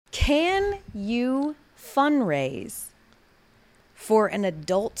Can you fundraise for an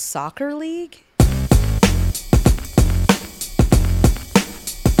adult soccer league?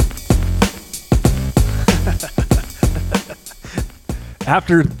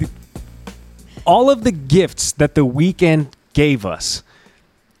 After all of the gifts that the weekend gave us,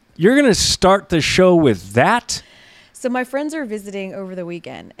 you're going to start the show with that? So my friends are visiting over the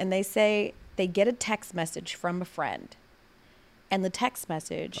weekend, and they say they get a text message from a friend. And the text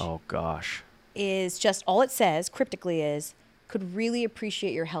message is just, all it says cryptically is, could really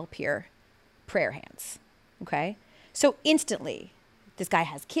appreciate your help here. Prayer hands. Okay? So instantly, this guy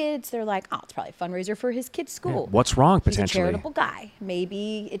has kids. They're like, oh, it's probably a fundraiser for his kid's school. Yeah, what's wrong, He's potentially? a charitable guy.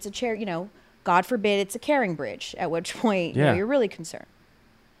 Maybe it's a God forbid it's a caring bridge, at which point you're really concerned.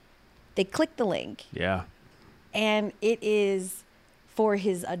 They click the link. Yeah. And it is for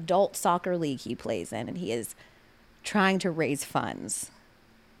his adult soccer league he plays in, and he is trying to raise funds.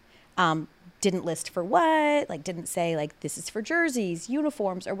 Didn't list for what, didn't say this is for jerseys,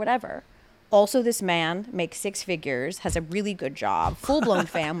 uniforms, or whatever. Also, this man makes six figures, has a really good job, full-blown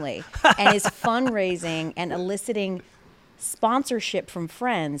family, and is fundraising and eliciting sponsorship from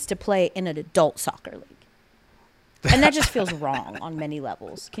friends to play in an adult soccer league. And that just feels wrong on many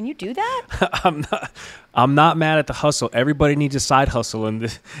levels. Can you do that? I'm not mad at the hustle. Everybody needs a side hustle in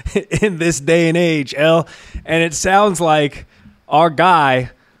this day and age, El. And it sounds like our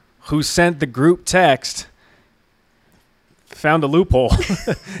guy who sent the group text found a loophole.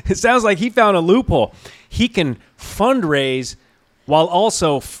 It sounds like he found a loophole. He can fundraise while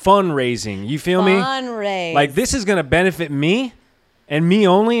also fundraising. You feel me? Fundraise. This is going to benefit me and me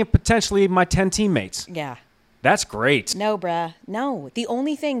only, and potentially my 10 teammates. Yeah. That's great. No, bruh. No. The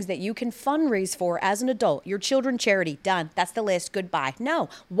only things that you can fundraise for as an adult, your children charity, done. That's the list. Goodbye. No.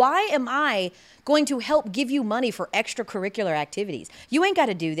 Why am I going to help give you money for extracurricular activities? You ain't got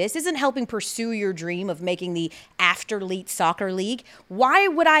to do this. This isn't helping pursue your dream of making the after-elite soccer league. Why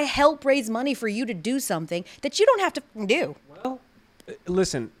would I help raise money for you to do something that you don't have to do? Well,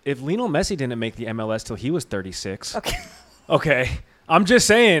 listen, if Lionel Messi didn't make the MLS till he was 36. Okay. I'm just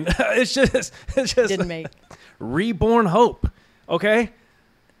saying. It's just didn't make. Reborn hope, okay?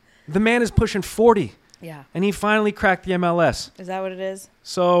 The man is pushing 40. Yeah. And he finally cracked the MLS. Is that what it is?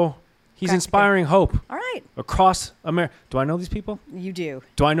 So he's inspiring hope. All right. Across America. Do I know these people? You do.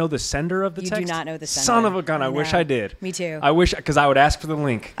 Do I know the sender of the text? You do not know the sender. Son of a gun. I wish I did. Me too. I wish, because I would ask for the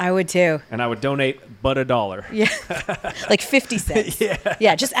link. I would too. And I would donate but $1. Yeah. 50 cents. Yeah.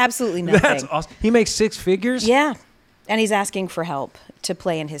 Yeah, just absolutely nothing. That's awesome. He makes six figures? Yeah. And he's asking for help to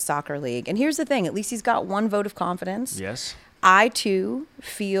play in his soccer league. And here's the thing. At least he's got one vote of confidence. Yes. I, too,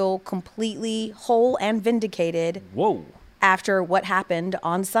 feel completely whole and vindicated. Whoa. After what happened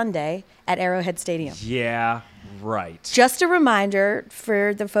on Sunday at Arrowhead Stadium. Yeah, right. Just a reminder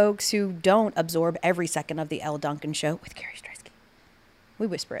for the folks who don't absorb every second of the Elle Duncan Show with Gary Streisky. We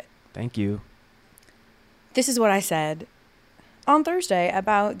whisper it. Thank you. This is what I said on Thursday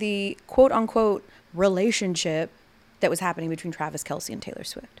about the quote-unquote relationship that was happening between Travis Kelce and Taylor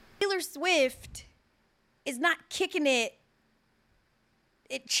Swift. Taylor Swift is not kicking it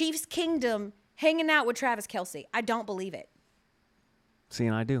at Chiefs Kingdom hanging out with Travis Kelce. I don't believe it. See,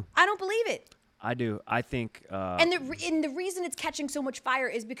 and I do. I don't believe it. I do. I think... And the reason it's catching so much fire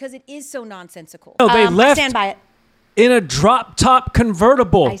is because it is so nonsensical. No, they left I stand by it. In a drop-top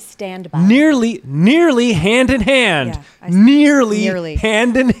convertible. I stand by it. Nearly hand in hand. Yeah, nearly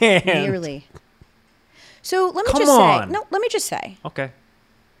hand in hand. Nearly. So let me just say. Okay.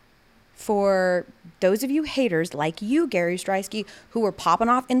 For those of you haters like you, Gary Streisky, who were popping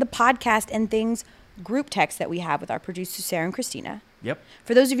off in the podcast and things group text that we have with our producers, Sarah and Christina. Yep.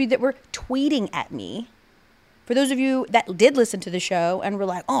 For those of you that were tweeting at me. For those of you that did listen to the show and were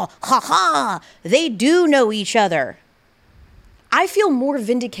like, oh, they do know each other. I feel more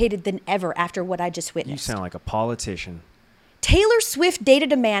vindicated than ever after what I just witnessed. You sound like a politician. Taylor Swift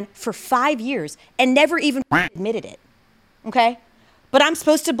dated a man for 5 years and never even admitted it. Okay? But I'm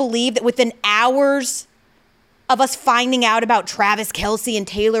supposed to believe that within hours of us finding out about Travis Kelce and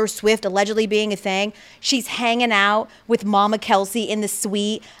Taylor Swift allegedly being a thing, she's hanging out with Mama Kelce in the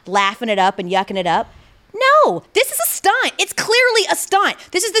suite, laughing it up and yucking it up. No, this is a stunt. It's clearly a stunt.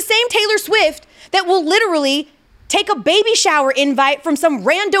 This is the same Taylor Swift that will literally take a baby shower invite from some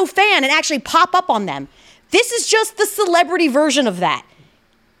rando fan and actually pop up on them. This is just the celebrity version of that.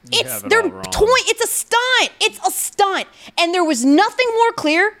 It's a stunt. It's a stunt. And there was nothing more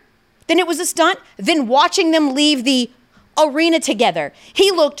clear than it was a stunt than watching them leave the arena together.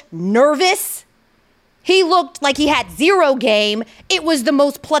 He looked nervous. He looked like he had zero game. It was the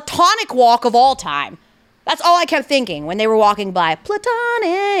most platonic walk of all time. That's all I kept thinking when they were walking by.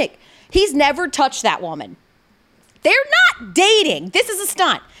 Platonic. He's never touched that woman. They're not dating. This is a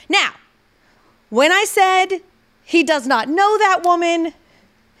stunt. Now, when I said he does not know that woman,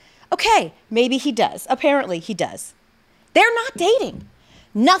 okay, maybe he does. Apparently he does. They're not dating.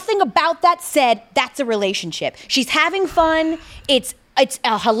 Nothing about that said that's a relationship. She's having fun. It's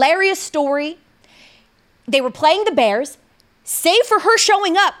a hilarious story. They were playing the Bears. Save for her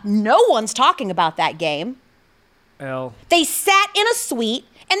showing up, no one's talking about that game. They sat in a suite,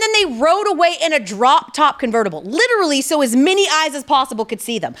 and then they rode away in a drop-top convertible, literally so as many eyes as possible could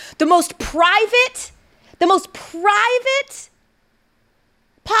see them. The most private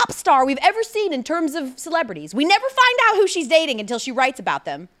pop star we've ever seen in terms of celebrities. We never find out who she's dating until she writes about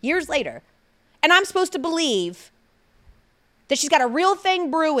them years later. And I'm supposed to believe that she's got a real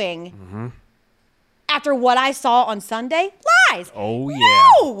thing brewing after what I saw on Sunday? Lies. Oh, yeah.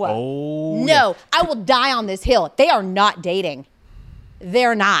 No. Oh, no. yeah. I will die on this hill. They are not dating.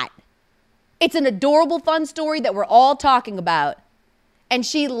 They're not. It's an adorable, fun story that we're all talking about. And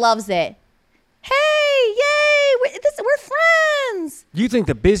she loves it. Hey, yay, we're friends. You think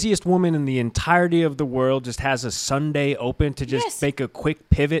the busiest woman in the entirety of the world just has a Sunday open to just make a quick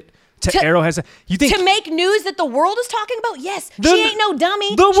pivot to Arrowhead? You think to make news that the world is talking about? Yes, she ain't no dummy.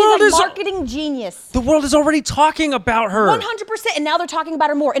 She's a marketing genius. The world is already talking about her. 100%, and now they're talking about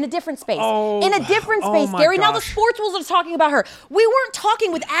her more in a different space. Gary. Now the sports world is talking about her. We weren't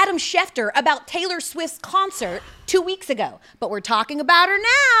talking with Adam Schefter about Taylor Swift's concert 2 weeks ago, but we're talking about her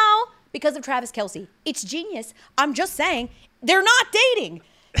now because of Travis Kelce. It's genius. I'm just saying, they're not dating.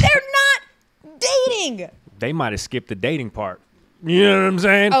 They're not dating. They might have skipped the dating part. You know what I'm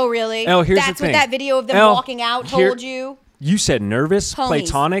saying? Oh, really? Here's That's the thing. what that video of them walking out told you? You said nervous, Homies.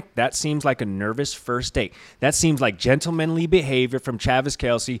 platonic. That seems like a nervous first date. That seems like gentlemanly behavior from Travis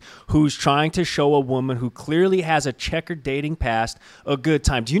Kelce, who's trying to show a woman who clearly has a checkered dating past a good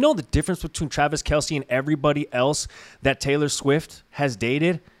time. Do you know the difference between Travis Kelce and everybody else that Taylor Swift has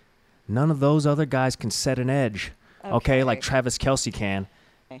dated? None of those other guys can set an edge, okay, like Travis Kelce can.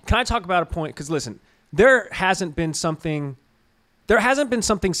 Can I talk about a point? Because listen, there hasn't been something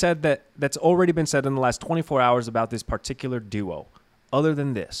said that's already been said in the last 24 hours about this particular duo, other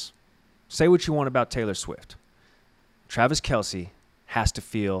than this. Say what you want about Taylor Swift. Travis Kelce has to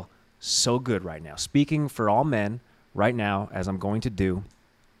feel so good right now. Speaking for all men right now, as I'm going to do,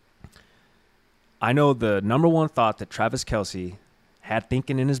 I know the number one thought that Travis Kelce had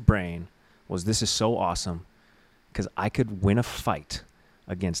thinking in his brain was, this is so awesome because I could win a fight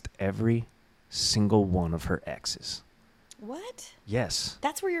against every single one of her exes. What? Yes.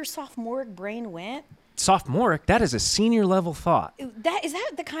 That's where your sophomoric brain went? Sophomoric? That is a senior level thought. Is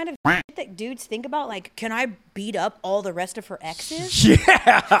that the kind of shit that dudes think about? Like, can I beat up all the rest of her exes?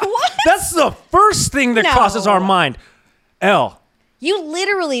 Yeah. What? That's the first thing that crosses our mind. You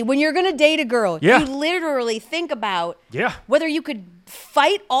literally, when you're going to date a girl, you literally think about whether you could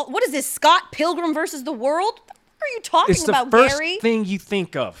fight all... What is this, Scott Pilgrim versus the world? What are you talking about, Gary? It's the first thing you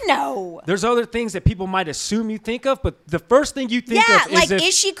think of. No. There's other things that people might assume you think of, but the first thing you think of is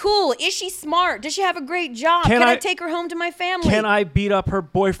is she cool? Is she smart? Does she have a great job? Can I take her home to my family? Can I beat up her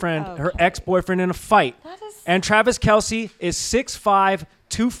boyfriend, her ex-boyfriend in a fight? And Travis Kelce is 6'5",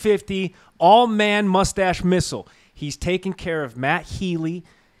 250, all-man mustache missile. He's taking care of Matt Healy,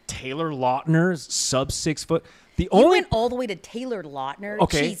 Taylor Lautner, sub 6 foot. You went all the way to Taylor Lautner.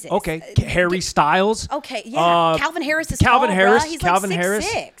 Okay, Jesus. okay. Harry Styles. Okay, yeah. Calvin Harris is tall, He's Calvin like 6'6".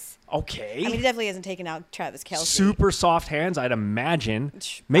 Harris. Okay. I mean, he definitely hasn't taken out Travis Kelce. Super soft hands, I'd imagine.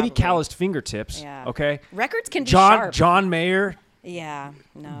 Maybe calloused fingertips. Yeah. Okay. Records can be sharp. John Mayer. Yeah.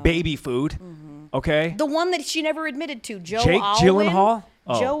 No. Baby food. Mm-hmm. Okay. The one that she never admitted to, Joe Jake Alwyn. Gyllenhaal.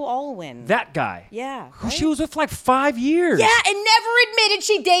 Joe Alwyn. That guy. Yeah. Who she was with for like 5 years. Yeah, and never admitted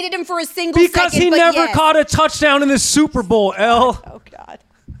she dated him for a single second. Because he never caught a touchdown in the Super Bowl, Elle. Oh, God.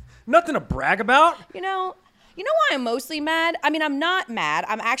 Nothing to brag about. You know why I'm mostly mad? I mean, I'm not mad.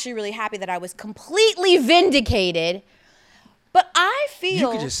 I'm actually really happy that I was completely vindicated. But I feel... You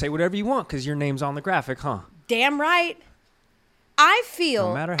could just say whatever you want because your name's on the graphic, huh? Damn right. I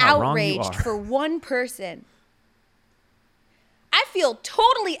feel outraged for one person. I feel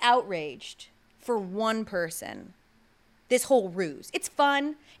totally outraged for one person. This whole ruse. It's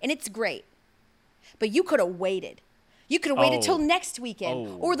fun and it's great. But you could have waited. You could have waited till next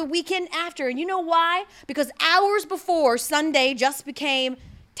weekend or the weekend after. And you know why? Because hours before Sunday just became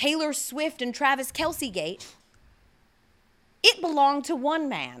Taylor Swift and Travis Kelce gate, it belonged to one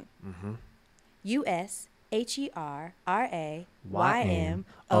man. Mm-hmm.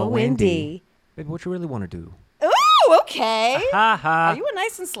 USHERRAYMOND. Baby, what you really want to do? Ooh, okay. Ha ha. Are you a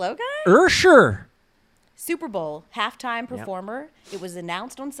nice and slow guy? Sure. Super Bowl halftime performer. It was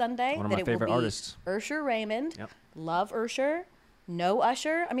announced on Sunday One of that my it will favorite be artists. Usher Raymond. Yep. Love Usher. No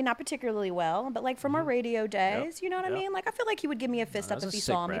Usher. I mean, not particularly well, but like from our radio days, you know what I Yep. mean? Like, I feel like he would give me a fist up that's if a he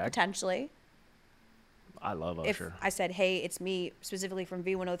sick saw me brag. potentially. I love If Usher. I said, hey, it's me specifically from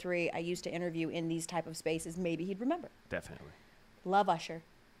V103, I used to interview in these type of spaces, maybe he'd remember. Definitely. Love Usher.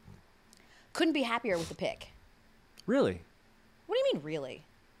 Couldn't be happier with the pick. Really? What do you mean, really?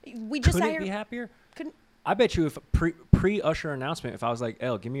 We just Couldn't sat be here. happier? Couldn't. I bet you if pre Usher announcement, if I was like,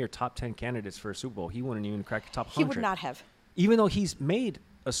 "El, give me your top 10 candidates for a Super Bowl," he wouldn't even crack the top 100. He would not have. Even though he's made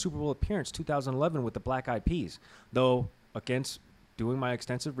a Super Bowl appearance 2011 with the Black Eyed Peas, though against doing my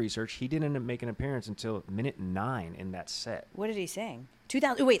extensive research, he didn't make an appearance until minute 9 in that set. What did he sing?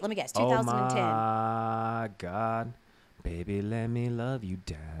 2000. Wait, let me guess. 2010. Oh my God, baby, let me love you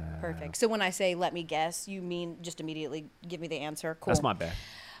down. Perfect. So when I say let me guess, you mean just immediately give me the answer? Cool. That's my bad.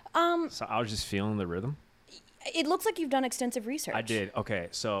 So I was just feeling the rhythm. It looks like you've done extensive research. I did. Okay,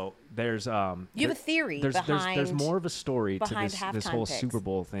 so there's You have a theory there's behind more of a story to behind this halftime whole picks. Super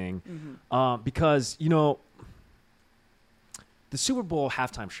Bowl thing, because the Super Bowl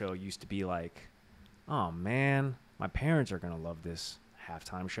halftime show used to be like, oh man, my parents are gonna love this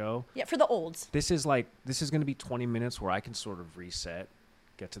halftime show. Yeah, for the olds. This is gonna be 20 minutes where I can sort of reset,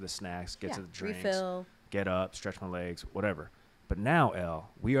 get to the snacks, get to the drinks, refill. get up, stretch my legs, whatever. But now, El,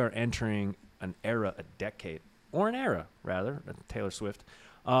 we are entering an era, a decade, or an era, rather, Taylor Swift,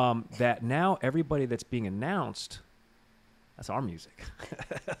 that now everybody that's being announced, that's our music.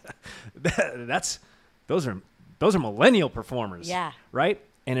 Those are millennial performers. Yeah. Right?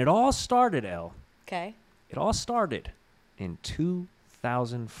 And it all started, El. Okay. It all started in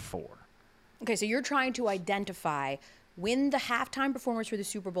 2004. Okay, so you're trying to identify when the halftime performers for the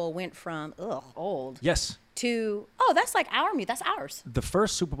Super Bowl went from old Yes. to that's like our music. That's ours. The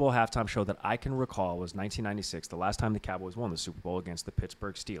first Super Bowl halftime show that I can recall was 1996, the last time the Cowboys won the Super Bowl against the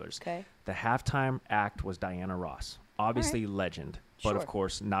Pittsburgh Steelers. Okay. The halftime act was Diana Ross, obviously legend, but of Sure.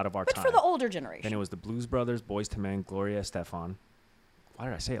 course not of our But time. for the older generation. Then it was the Blues Brothers, Boyz II Men, Gloria Estefan. Why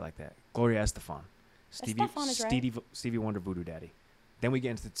did I say it like that? Gloria Estefan. Estefan is right. Stevie Wonder, Voodoo Daddy. Then we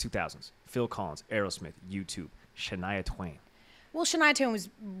get into the 2000s. Phil Collins, Aerosmith, U2, Shania Twain. Well, Shania Twain was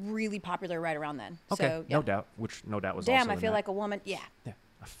really popular right around then. Okay, So, yeah. no doubt. Which no doubt was Damn, also I in feel that. like a woman. Yeah, Yeah.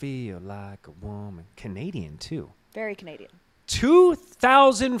 I feel like a woman. Canadian, too. very Canadian.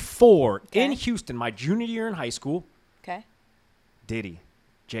 2004 in Okay. Houston, my junior year in high school. Okay, Diddy,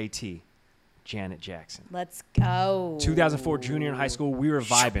 JT, Janet Jackson. let's go. 2004 junior in high school, we were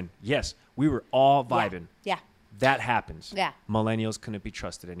vibing. Yes, we were all Yeah. vibing. Yeah. That happens. Yeah. Millennials couldn't be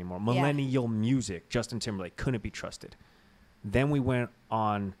trusted anymore. Millennial music, Justin Timberlake couldn't be trusted. Then we went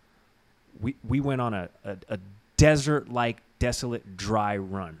on a desert-like, desolate, dry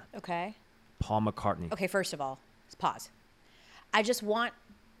run. Okay. Paul McCartney. Okay, first of all, let's pause. I just want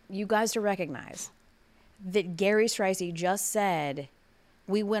you guys to recognize that Gary Stricey just said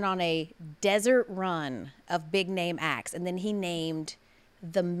we went on a desert run of big name acts, and then he named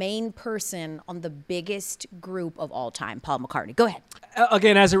the main person on the biggest group of all time, Paul McCartney. Go ahead.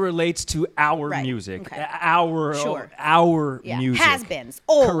 Again, as it relates to our Right, music, okay. our Yeah. music. Has-beens,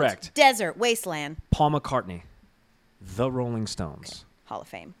 old, Correct. desert, wasteland, Paul McCartney, the Rolling Stones. Hall of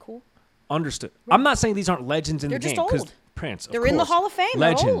Fame. Cool. Understood. I'm not saying these aren't legends in They're the just game. 'cause old. Prince, of They're in the course. Hall of Fame. They're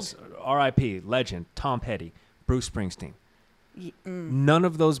Legends. R.I.P. Legend. Tom Petty. Bruce Springsteen. None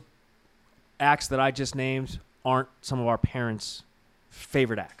of those acts that I just named aren't some of our parents'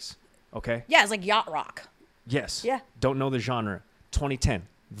 favorite acts. Okay? Yeah, it's like yacht rock. Yes. Yeah. Don't know the genre. 2010.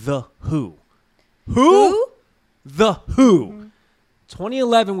 The Who. Who? The Who.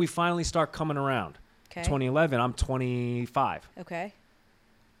 2011, we finally start coming around. Okay. 2011, I'm 25. Okay.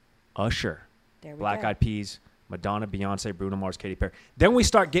 Usher. There we Black go. Eyed Peas, Madonna, Beyonce, Bruno Mars, Katy Perry. Then we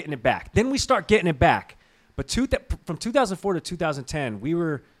start getting it back. But from 2004 to 2010,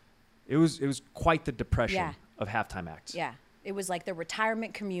 it was quite the depression Yeah. of halftime acts. Yeah. It was like the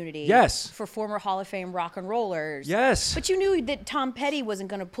retirement community Yes. for former Hall of Fame rock and rollers. Yes. But you knew that Tom Petty wasn't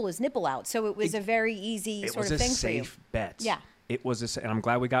going to pull his nipple out, so it was a very easy It sort was of a thing for you. safe bet. Yeah. It was and I'm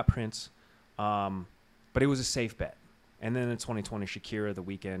glad we got Prince. But it was a safe bet. And then in 2020, Shakira, The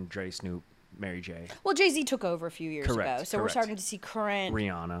Weeknd, Dre, Snoop, Mary J, Well, Jay-Z took over a few years Correct, ago, so we're correct. starting to see current.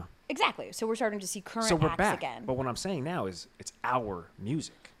 Rihanna. Exactly. So we're starting to see current So we're acts back. again. But what I'm saying now is it's our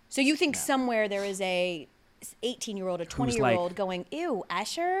music. So you think somewhere there is a 18-year-old, a 20-year-old going, ew,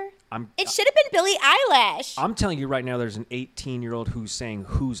 Usher? It should have been Billie Eilish. I'm telling you right now, there's an 18-year-old who's saying,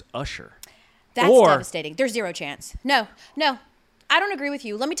 "Who's Usher?" That's Or- devastating. There's zero chance. No. I don't agree with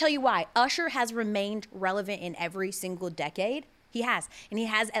you. Let me tell you why. Usher has remained relevant in every single decade. He has. And he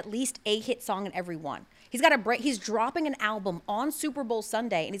has at least a hit song in every one. He's dropping an album on Super Bowl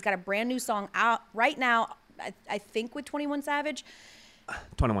Sunday, and he's got a brand new song out right now. I think with 21 Savage.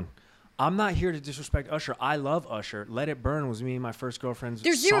 21. I'm not here to disrespect Usher. I love Usher. Let It Burn was me and my first girlfriend's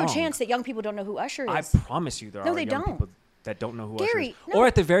There's zero song. chance that young people don't know who Usher is. I promise you there are they young don't. people that don't know who Gary, Usher is. no. Or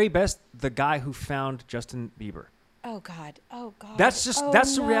at the very best, the guy who found Justin Bieber. Oh God. That's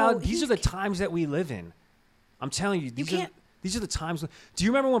the reality. These are the He's- times that we live in. I'm telling you, these are the times. Do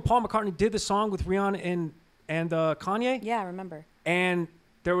you remember when Paul McCartney did the song with Rihanna and Kanye? Yeah, I remember. And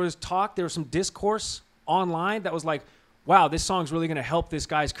there was some discourse online that was like, wow, this song's really going to help this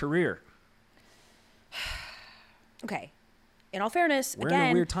guy's career. Okay. In all fairness, We're in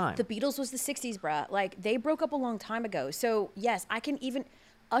a weird time. the Beatles was the 60s, bruh. Like, they broke up a long time ago. So, yes,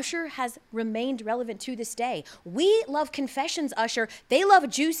 Usher has remained relevant to this day. We love Confessions, Usher. They love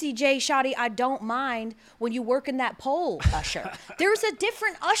Juicy J, Shoddy, I Don't Mind When You Work in That Pole, Usher. There's a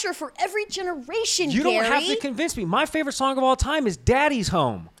different Usher for every generation, You Gary. don't have to convince me. My favorite song of all time is Daddy's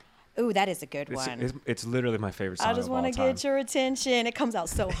Home. Ooh, that is a good one. It's literally my favorite song of all time. I just want to get your attention. It comes out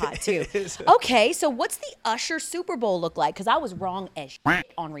so hot, too. It is. Okay, so what's the Usher Super Bowl look like? Because I was wrong as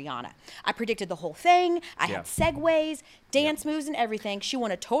shit on Rihanna. I predicted the whole thing. I had segues, dance moves, and everything. She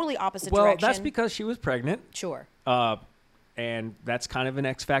went a totally opposite direction. Well, that's because she was pregnant. Sure. And that's kind of an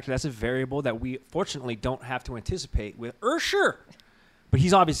X factor. That's a variable that we fortunately don't have to anticipate with Usher. But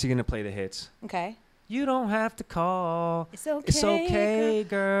he's obviously going to play the hits. Okay. You don't have to call. It's okay. It's okay,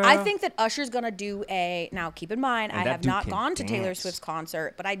 girl. I think that Usher's going to do now keep in mind, I have not gone to Taylor dance. Swift's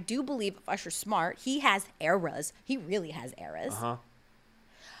concert, but I do believe if Usher's smart, he has eras. He really has eras. Uh-huh.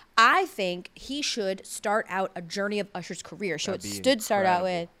 I think he should start out a journey of Usher's career. So That'd it be start out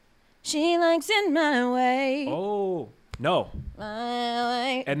incredible. with, she likes in my way. Oh, no. My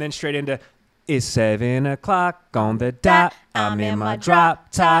way. And then straight into, it's 7 o'clock on the dot. I'm in my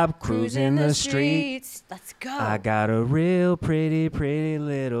drop top, cruising the streets. Let's go. I got a real pretty, pretty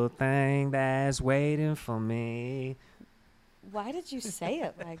little thing that's waiting for me. Why did you say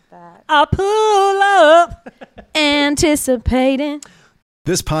it like that? I'll pull up. Anticipating.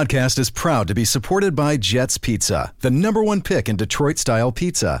 This podcast is proud to be supported by Jets Pizza, the #1 pick in Detroit-style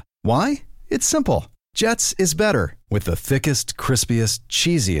pizza. Why? It's simple. Jets is better. With the thickest, crispiest,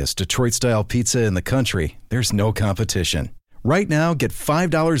 cheesiest Detroit-style pizza in the country, there's no competition. Right now, get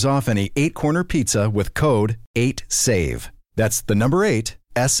 $5 off any 8-corner pizza with code 8SAVE. That's the number 8,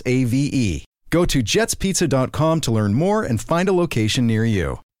 S-A-V-E. Go to jetspizza.com to learn more and find a location near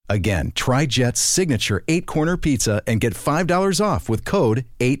you. Again, try Jet's signature 8-corner pizza and get $5 off with code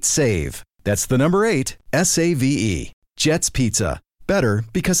 8SAVE. That's the number 8, S-A-V-E. Jet's Pizza. Better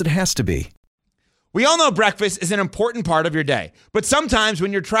because it has to be. We all know breakfast is an important part of your day, but sometimes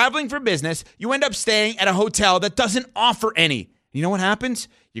when you're traveling for business, you end up staying at a hotel that doesn't offer any. You know what happens?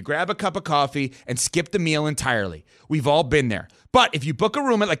 You grab a cup of coffee and skip the meal entirely. We've all been there. But if you book a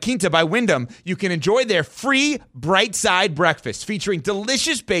room at La Quinta by Wyndham, you can enjoy their free Bright Side breakfast featuring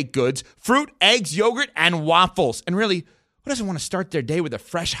delicious baked goods, fruit, eggs, yogurt, and waffles. And really, who doesn't want to start their day with a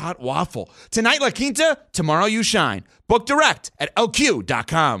fresh hot waffle? Tonight, La Quinta, tomorrow you shine. Book direct at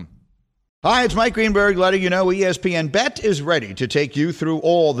lq.com. Hi, it's Mike Greenberg letting you know ESPN Bet is ready to take you through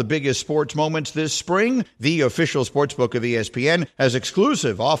all the biggest sports moments this spring. The official sportsbook of ESPN has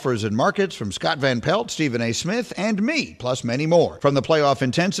exclusive offers and markets from Scott Van Pelt, Stephen A. Smith, and me, plus many more. From the playoff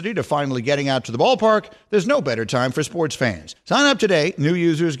intensity to finally getting out to the ballpark, there's no better time for sports fans. Sign up today. New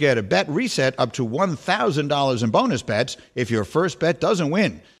users get a bet reset up to $1,000 in bonus bets if your first bet doesn't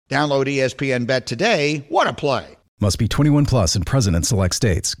win. Download ESPN Bet today. What a play. Must be 21 plus and present in select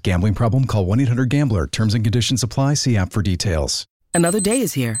states. Gambling problem? Call 1-800-GAMBLER. Terms and conditions apply. See app for details. Another day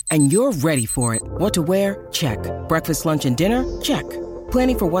is here, and you're ready for it. What to wear? Check. Breakfast, lunch, and dinner? Check.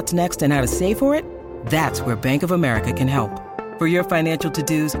 Planning for what's next and how to save for it? That's where Bank of America can help. For your financial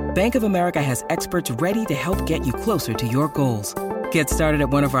to-dos, Bank of America has experts ready to help get you closer to your goals. Get started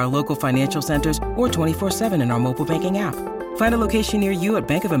at one of our local financial centers or 24/7 in our mobile banking app. Find a location near you at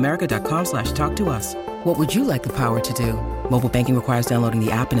bankofamerica.com/talktous. What would you like the power to do? Mobile banking requires downloading the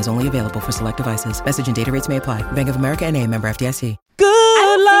app and is only available for select devices. Message and data rates may apply. Bank of America N.A., member FDIC.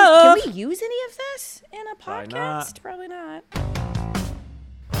 Can we use any of this in a Probably podcast? Probably not.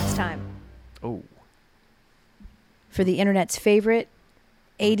 It's time Oh, for the internet's favorite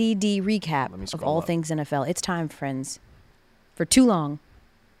ADD recap of scroll all up. things NFL. It's time, friends. For too long,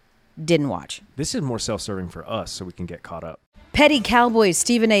 didn't watch. this is more self-serving for us so we can get caught up. Petty Cowboys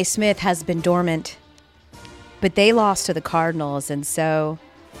Stephen A. Smith has been dormant, but they lost to the Cardinals, and so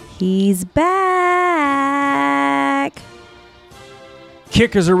he's back.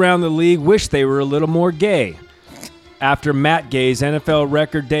 Kickers around the league wish they were a little more gay. after Matt Gay's NFL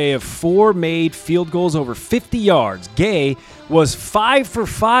record day of 4 made field goals over 50 yards. Gay was 5 for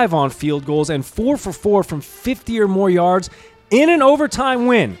 5 on field goals and 4 for 4 from 50 or more yards in an overtime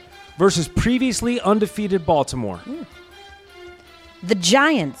win versus previously undefeated Baltimore. The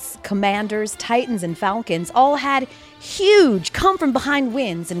Giants, Commanders, Titans, and Falcons all had huge come-from-behind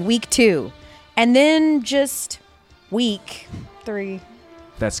wins in Week 2. And then just Week 3.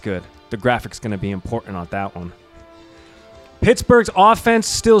 That's good. The graphic's going to be important on that one. Pittsburgh's offense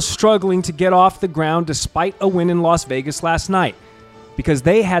still struggling to get off the ground despite a win in Las Vegas last night because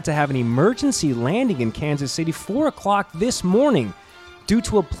they had to have an emergency landing in Kansas City 4 o'clock this morning due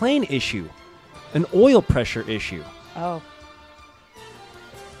to a plane issue, an oil pressure issue. Oh.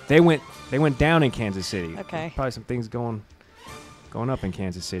 They went down in Kansas City. Okay. Probably some things going up in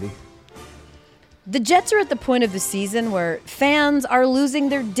Kansas City. The Jets are at the point of the season where fans are losing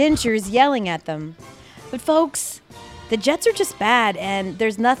their dentures yelling at them. But folks, the Jets are just bad, and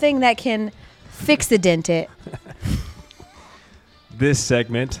there's nothing that can fix the dent it. This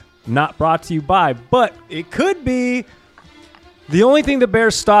segment, not brought to you by, but it could be. The only thing the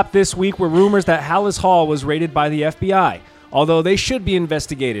Bears stopped this week were rumors that Hallis Hall was raided by the FBI, although they should be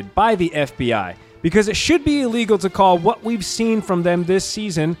investigated by the FBI, because it should be illegal to call what we've seen from them this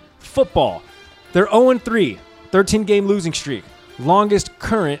season football. They're 0-3, 13-game losing streak, longest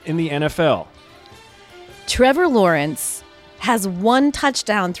current in the NFL. Trevor Lawrence has 1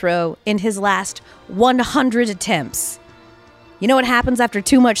 touchdown throw in his last 100 attempts. You know what happens after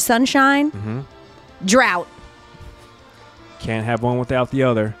too much sunshine? Drought. Can't have one without the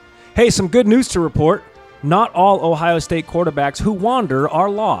other. Hey, some good news to report. Not all Ohio State quarterbacks who wander are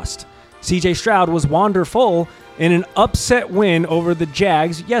lost. C.J. Stroud was wonderful in an upset win over the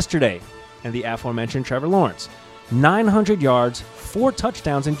Jags yesterday. And the aforementioned Trevor Lawrence. 900 yards, 4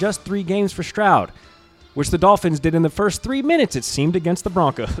 touchdowns in just 3 games for Stroud, which the Dolphins did in the first 3 minutes, it seemed, against the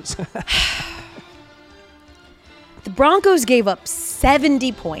Broncos. The Broncos gave up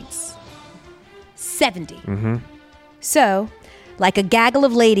 70 points. 70. So, like a gaggle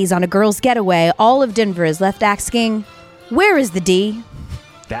of ladies on a girl's getaway, all of Denver is left asking, where is the D?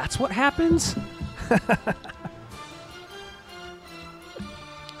 That's what happens?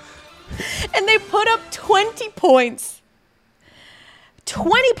 And they put up 20 points.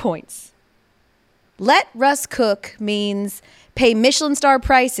 20 points. Let Russ cook means pay Michelin star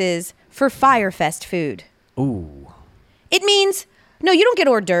prices for Firefest food. Ooh. It means, no, you don't get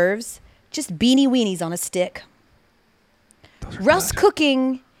hors d'oeuvres, just beanie weenies on a stick. Russ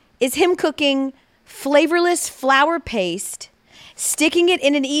cooking is him cooking flavorless flour paste, sticking it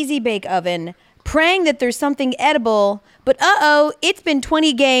in an easy bake oven, praying that there's something edible, but it's been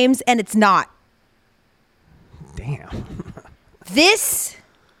 20 games and it's not. Damn. This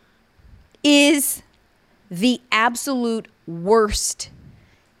is the absolute worst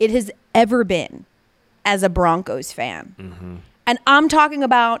it has ever been as a Broncos fan. And I'm talking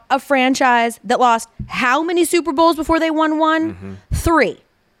about a franchise that lost how many Super Bowls before they won one? 3.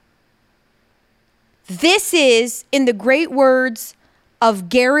 This is, in the great words of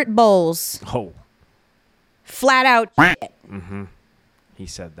Garrett Bowles, flat out shit. He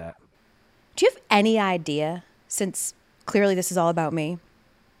said that. Do you have any idea, since clearly this is all about me,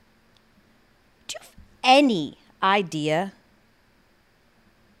 do you have any idea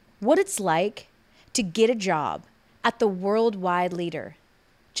what it's like to get a job at the worldwide leader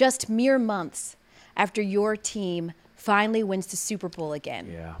just mere months after your team finally wins the Super Bowl again?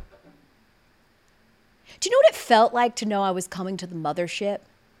 Yeah. Do you know what it felt like to know I was coming to the mothership,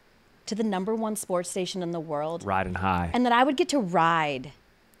 to the #1 sports station in the world? Riding high. And that I would get to ride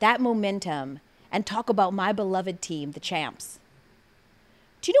that momentum and talk about my beloved team, the champs.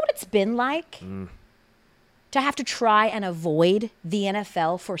 Do you know what it's been like to have to try and avoid the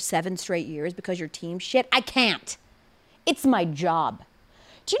NFL for 7 straight years because your team's shit? I can't. It's my job.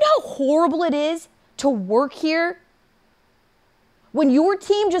 Do you know how horrible it is to work here when your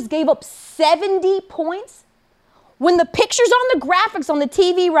team just gave up 70 points? When the pictures on the graphics on the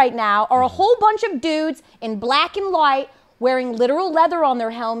TV right now are a whole bunch of dudes in black and white wearing literal leather on their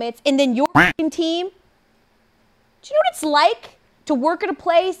helmets, and then your team, do you know what it's like to work at a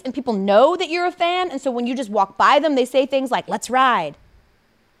place and people know that you're a fan, and so when you just walk by them, they say things like, let's ride?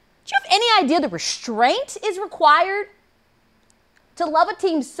 Do you have any idea the restraint is required to love a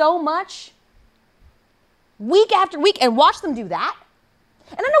team so much week after week and watch them do that?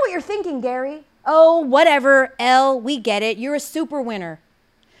 And I know what you're thinking, Gary. Oh, whatever, L, we get it. You're a super winner.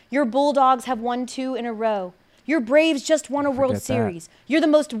 Your Bulldogs have won 2 in a row. Your Braves just won a World Series. You're the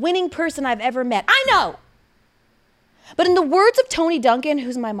most winning person I've ever met. I know. But in the words of Tony Duncan,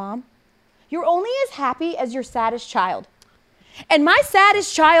 who's my mom, You're only as happy as your saddest child. And my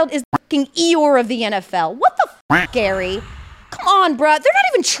saddest child is the fucking Eeyore of the NFL. What the fuck, Gary? Come on, bruh. They're not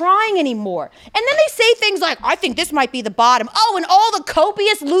even trying anymore. And then they say things like, I think this might be the bottom. Oh, and all the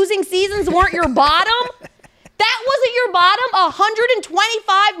copious losing seasons weren't your bottom? That wasn't your bottom?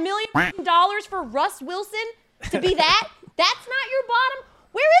 $125 million for Russ Wilson to be that? That's not your bottom?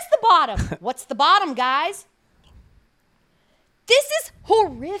 Where is the bottom? What's the bottom, guys? This is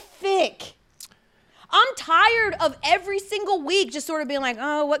horrific. I'm tired of every single week just sort of being like,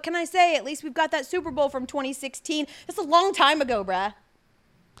 oh, what can I say? At least we've got that Super Bowl from 2016. That's a long time ago, bruh.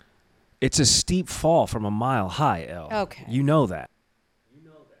 It's a steep fall from a mile high, Elle. Okay. You know that.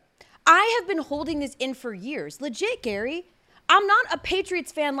 I have been holding this in for years. Legit, Gary. I'm not a Patriots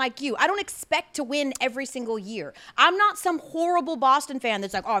fan like you. I don't expect to win every single year. I'm not some horrible Boston fan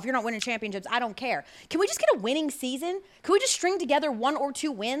that's like, oh, if you're not winning championships, I don't care. Can we just get a winning season? Can we just string together 1 or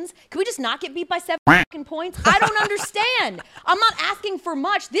 2 wins? Can we just not get beat by 7 fucking points? I don't understand. I'm not asking for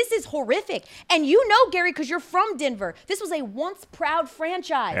much. This is horrific. And you know, Gary, because you're from Denver, this was a once proud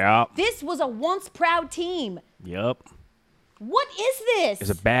franchise. Yeah. This was a once proud team. Yep. What is this?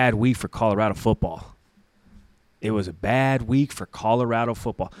 It's a bad week for Colorado football. It was a bad week for Colorado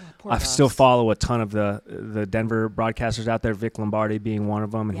football. I still follow a ton of the Denver broadcasters out there, Vic Lombardi being one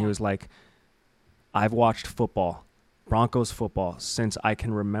of them, and he was like, I've watched football, Broncos football, since I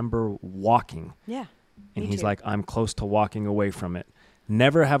can remember walking. Yeah. And he's like, I'm close to walking away from it.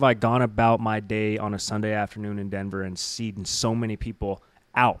 Never have I gone about my day on a Sunday afternoon in Denver and seen so many people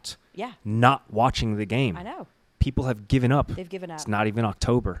out not watching the game. I know. People have given up. They've given up. It's not even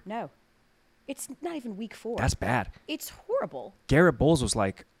October. No. It's not even week 4. That's bad. It's horrible. Garrett Bowles was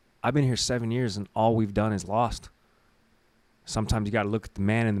like, I've been here 7 years and all we've done is lost. Sometimes you got to look at the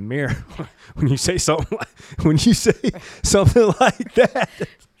man in the mirror when you say something like that.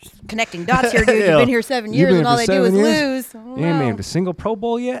 Connecting dots here, dude. You've been here 7 years and all they do is lose. You ain't made a single Pro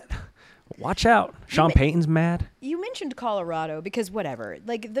Bowl yet? Watch out. Sean Payton's mad. You mentioned Colorado because whatever.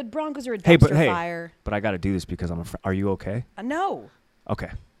 Like, the Broncos are a dumpster fire. But I got to do this because I'm a friend. Are you okay? No. Okay.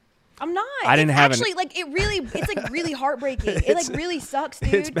 I'm not. I didn't have actually like it really. It's like really heartbreaking. It like really sucks,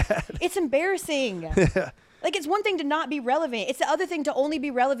 dude. It's bad. It's embarrassing. Like it's one thing to not be relevant. It's the other thing to only be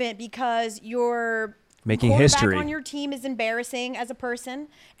relevant because you're making history on your team is embarrassing as a person,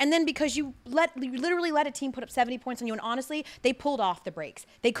 and then because you literally let a team put up 70 points on you, and honestly, they pulled off the brakes.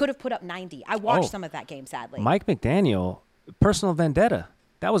 They could have put up 90. I watched some of that game, sadly. Mike McDaniel, personal vendetta.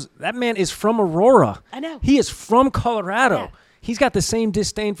 That man is from Aurora. I know. He is from Colorado. Yeah. He's got the same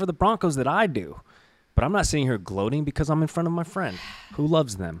disdain for the Broncos that I do. But I'm not sitting here gloating because I'm in front of my friend who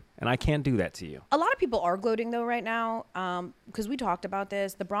loves them, and I can't do that to you. A lot of people are gloating, though, right now because we talked about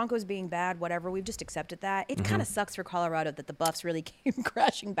this. The Broncos being bad, whatever, we've just accepted that. It kind of sucks for Colorado that the Buffs really came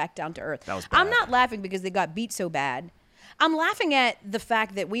crashing back down to earth. That was bad. I'm not laughing because they got beat so bad. I'm laughing at the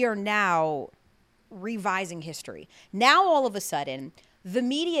fact that we are now revising history. Now, all of a sudden, the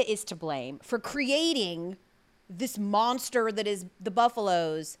media is to blame for creating this monster that is the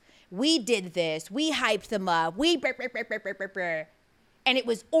Buffaloes. We did this. We hyped them up. And it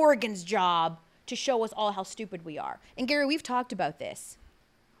was Oregon's job to show us all how stupid we are. And Gary, we've talked about this.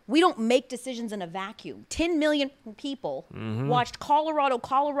 We don't make decisions in a vacuum. 10 million people watched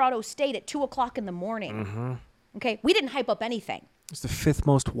Colorado State at 2 o'clock in the morning. Okay, we didn't hype up anything. It's the 5th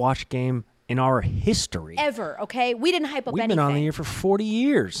most watched game in our history. Ever, okay? We didn't hype up We've anything. been on the air for 40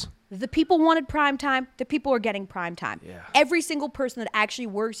 years. The people wanted prime time. The people are getting prime time. Yeah. Every single person that actually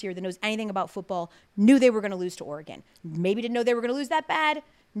works here that knows anything about football knew they were going to lose to Oregon. Maybe didn't know they were going to lose that bad.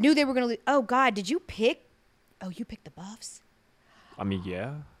 Knew they were going to lose. Oh, God, did you pick? Oh, you picked the Buffs? I mean,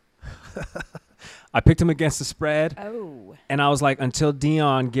 yeah. I picked him against the spread. Oh. And I was like, until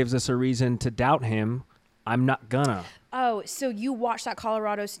Dion gives us a reason to doubt him, I'm not gonna. Oh, so you watched that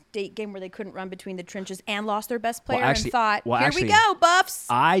Colorado State game where they couldn't run between the trenches and lost their best player and thought, here we go, Buffs.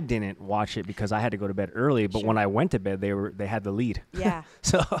 I didn't watch it because I had to go to bed early, but when I went to bed, they had the lead. Yeah.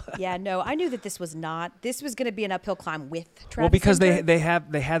 So yeah, no, I knew that this was going to be an uphill climb with Travis. Well, because Hunter. they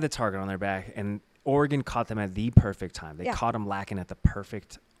had the target on their back, and Oregon caught them at the perfect time. They caught them lacking at the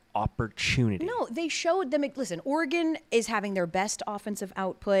perfect opportunity. No, they showed them. Listen, Oregon is having their best offensive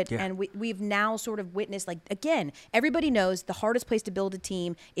output, and we've now sort of witnessed, like, again, everybody knows the hardest place to build a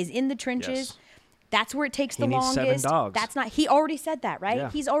team is in the trenches. Yes. That's where it takes He the needs longest. 7 dogs. That's not. He already said that, right? Yeah.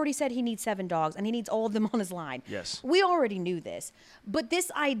 He's already said he needs 7 dogs, and he needs all of them on his line. Yes. We already knew this, but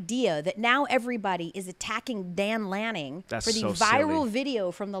this idea that now everybody is attacking Dan Lanning for the so viral silly.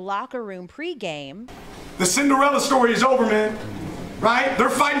 video from the locker room pregame. The Cinderella story is over, man. Right? They're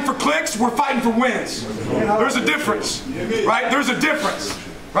fighting for clicks, we're fighting for wins. There's a difference, right? There's a difference.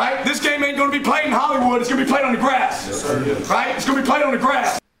 right? This game ain't going to be played in Hollywood. It's going to be played on the grass. Yes, sir. Right? It's going to be played on the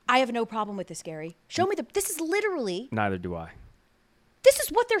grass. I have no problem with this, Gary. Show me this is literally. Neither do I. This is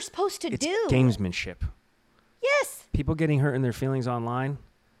what they're supposed to do. It's gamesmanship. Yes. People getting hurt in their feelings online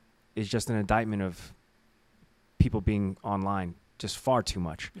is just an indictment of people being online just far too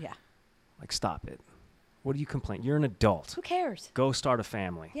much. Yeah. Like, stop it. What do you complain? You're an adult. Who cares? Go start a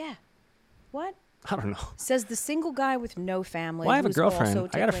family. Yeah. What? I don't know. Says the single guy with no family. Well, I have a who's girlfriend. also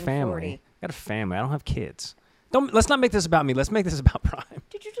I got a tickling family. 40. I got a family. I don't have kids. Let's not make this about me. Let's make this about Prime.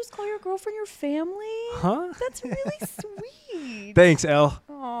 Did you just call your girlfriend your family? Huh? That's really sweet. Thanks, Elle.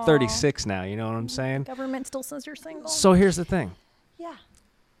 Aw. 36 now. You know what I'm saying? Government still says you're single. So here's the thing. Yeah.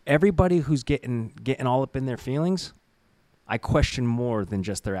 Everybody who's getting all up in their feelings, I question more than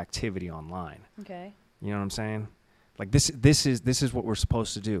just their activity online. Okay. You know what I'm saying? Like this is what we're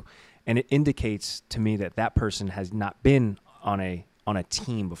supposed to do, and it indicates to me that person has not been on a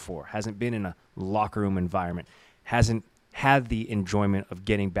team before, hasn't been in a locker room environment, hasn't had the enjoyment of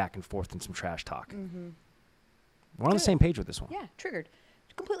getting back and forth in some trash talk. Mm-hmm. We're on the same page with this one. Yeah, triggered.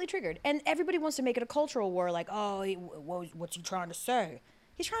 Completely triggered. And everybody wants to make it a cultural war, like, oh, what's he trying to say?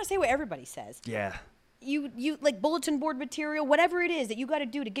 He's trying to say what everybody says. Yeah. You like bulletin board material, whatever it is that you got to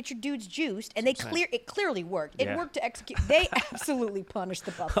do to get your dudes juiced, and it clearly worked. It worked to execute. They absolutely punished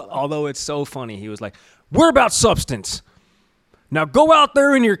the Buffalo. Although it's so funny, he was like, "We're about substance. Now go out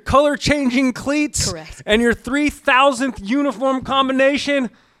there in your color-changing cleats and your 3,000th uniform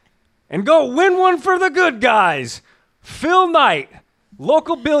combination, and go win one for the good guys. Phil Knight,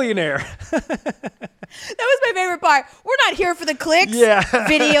 local billionaire." That was my favorite part. We're not here for the clicks. Yeah.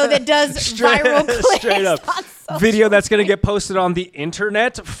 Video that does viral clicks. Straight up. Video that's going to get posted on the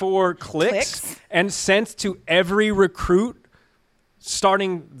internet for clicks and sent to every recruit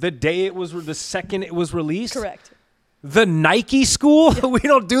starting the day the second it was released. Correct. The Nike school? We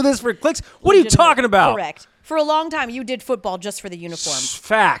don't do this for clicks? What are you talking about? Correct. For a long time, you did football just for the uniforms.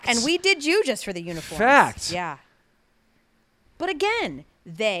 Facts. And we did you just for the uniforms. Facts. Yeah. But again,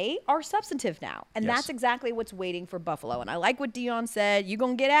 they are substantive now. And that's exactly what's waiting for Buffalo. And I like what Dion said. You're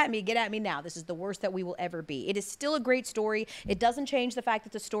going to get at me now. This is the worst that we will ever be. It is still a great story. It doesn't change the fact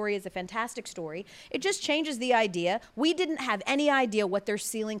that the story is a fantastic story. It just changes the idea. We didn't have any idea what their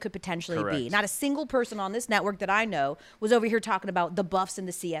ceiling could potentially be. Not a single person on this network that I know was over here talking about the Buffs and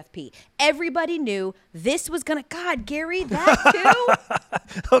the CFP. Everybody knew this was going to, God, Gary, that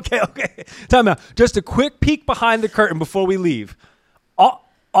too? Okay. Time out. Just a quick peek behind the curtain before we leave.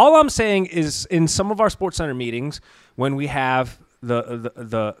 All I'm saying is, in some of our SportsCenter meetings, when we have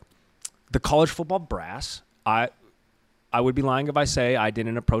the college football brass, I would be lying if I say I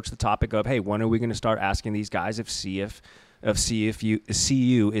didn't approach the topic of, hey, when are we going to start asking these guys if CU is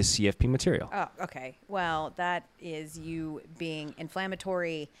CFP material? Oh, okay. Well, that is you being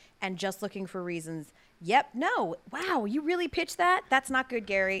inflammatory and just looking for reasons. Yep. No. Wow. You really pitched that? That's not good,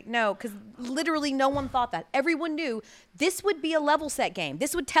 Gary. No, because literally no one thought that. Everyone knew this would be a level set game.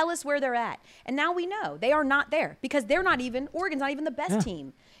 This would tell us where they're at. And now we know they are not there because Oregon's not even the best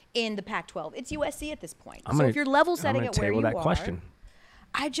team in the Pac-12. It's USC at this point. So if you're level setting it where you are, question.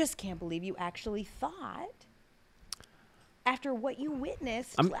 I just can't believe you actually thought after what you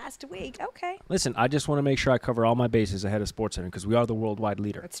witnessed last week. Okay. Listen, I just want to make sure I cover all my bases ahead of SportsCenter because we are the worldwide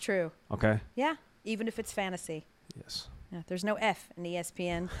leader. It's true. Okay? Yeah. Even if it's fantasy. Yes. Yeah, there's no F in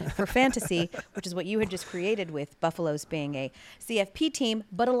ESPN for fantasy, which is what you had just created with Buffalo's being a CFP team.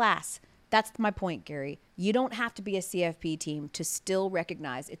 But alas, that's my point, Gary. You don't have to be a CFP team to still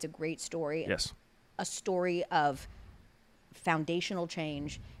recognize it's a great story. Yes. A story of foundational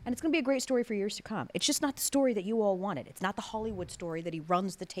change. And it's going to be a great story for years to come. It's just not the story that you all wanted. It's not the Hollywood story that he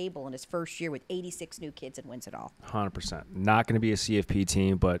runs the table in his first year with 86 new kids and wins it all. 100%. Not going to be a CFP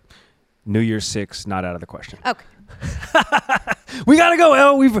team, but New Year's 6, not out of the question. Okay. We got to go,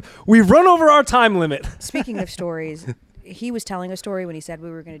 Elle. We've run over our time limit. Speaking of stories, he was telling a story when he said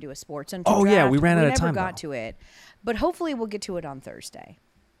we were going to do a sports and yeah, we ran out of time. We never got to it. But hopefully we'll get to it on Thursday.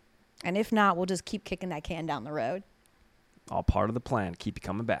 And if not, we'll just keep kicking that can down the road. All part of the plan. Keep you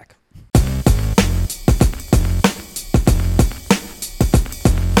coming back.